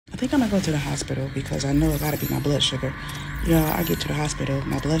think I'm gonna go to the hospital because I know it gotta be my blood sugar. Y'all, I get to the hospital,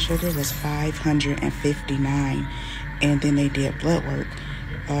 my blood sugar was 559, and then they did blood work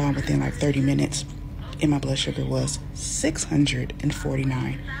within like 30 minutes, and my blood sugar was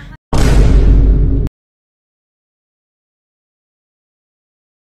 649.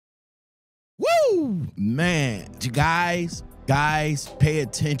 Woo! Man, guys, pay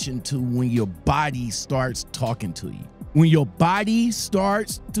attention to when your body starts talking to you. When your body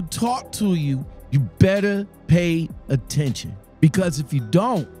starts to talk to you, you better pay attention. Because if you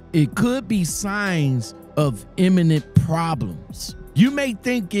don't, it could be signs of imminent problems. You may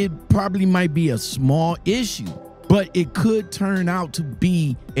think it probably might be a small issue, but it could turn out to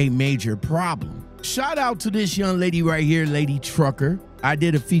be a major problem. Shout out to this young lady right here, Lady Trucker. I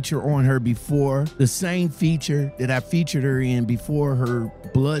did a feature on her before, the same feature that I featured her in before her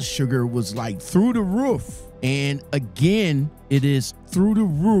blood sugar was like through the roof. And again, it is through the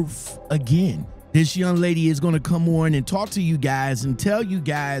roof again. This young lady is going to come on and talk to you guys and tell you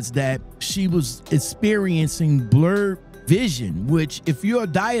guys that she was experiencing blurred vision, which if you're a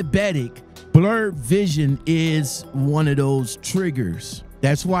diabetic, blurred vision is one of those triggers.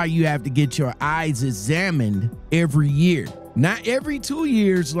 That's why you have to get your eyes examined every year. Not every 2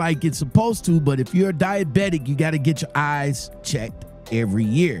 years like it's supposed to, but if you're a diabetic, you got to get your eyes checked every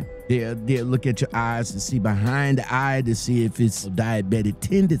year. They'll look at your eyes to see behind the eye to see if it's diabetic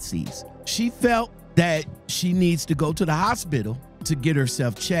tendencies. She felt that she needs to go to the hospital to get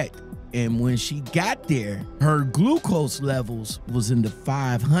herself checked. And when she got there, her glucose levels was in the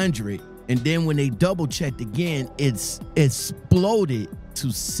 500. And then when they double checked again, it's exploded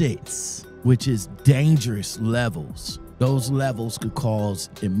to 6, which is dangerous levels. Those levels could cause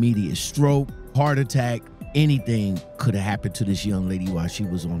immediate stroke, heart attack. Anything could have happened to this young lady while she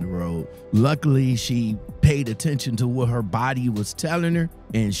was on the road. Luckily, she paid attention to what her body was telling her,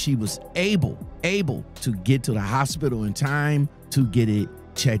 and she was able to get to the hospital in time to get it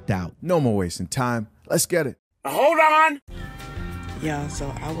checked out. No more wasting time. Let's get it. Hold on. Yeah,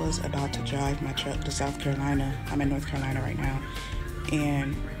 so I was about to drive my truck to South Carolina. I'm in North Carolina right now.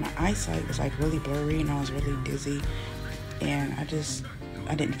 And my eyesight was like really blurry and I was really dizzy. And I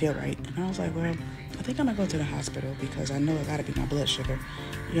didn't feel right. And I was like, well, I think I'm gonna go to the hospital because I know it gotta be my blood sugar.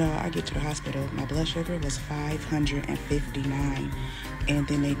 Y'all, I get to the hospital, my blood sugar was 559, and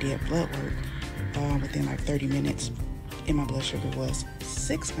then they did blood work within like 30 minutes, and my blood sugar was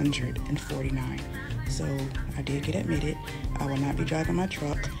 649. So I did get admitted. I will not be driving my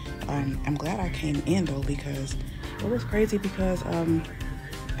truck. I'm glad I came in though, because it was crazy because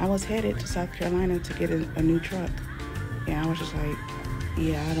I was headed to South Carolina to get a new truck, and I was just like,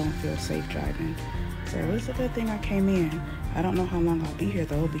 yeah, I don't feel safe driving. So it's a good thing I came in. I don't know how long I'll be here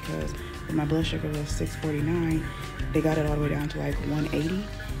though, because when my blood sugar was 649, they got it all the way down to like 180,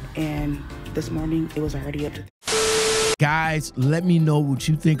 and this morning it was already up to. Guys, let me know what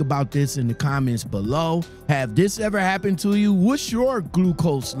you think about this in the comments below. Have this ever happened to you? What's your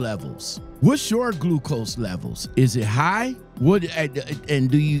glucose levels? What's your glucose levels? Is it high?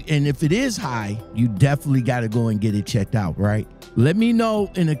 And if it is high, you definitely got to go and get it checked out, right? Let me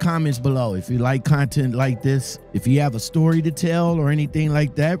know in the comments below if you like content like this. If you have a story to tell or anything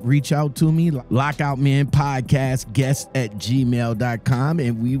like that, reach out to me, lockoutmenpodcastguest@gmail.com,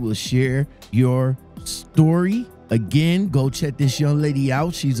 and we will share your story. Again, go check this young lady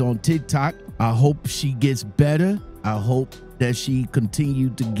out. She's on TikTok. I hope she gets better. I hope that she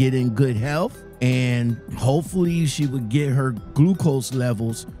continued to get in good health, and hopefully she would get her glucose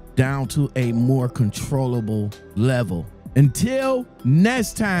levels down to a more controllable level. Until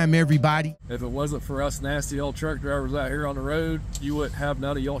next time, everybody. If it wasn't for us nasty old truck drivers out here on the road, you wouldn't have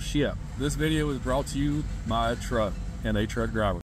none of y'all shit. This video was brought to you by a truck and a truck driver.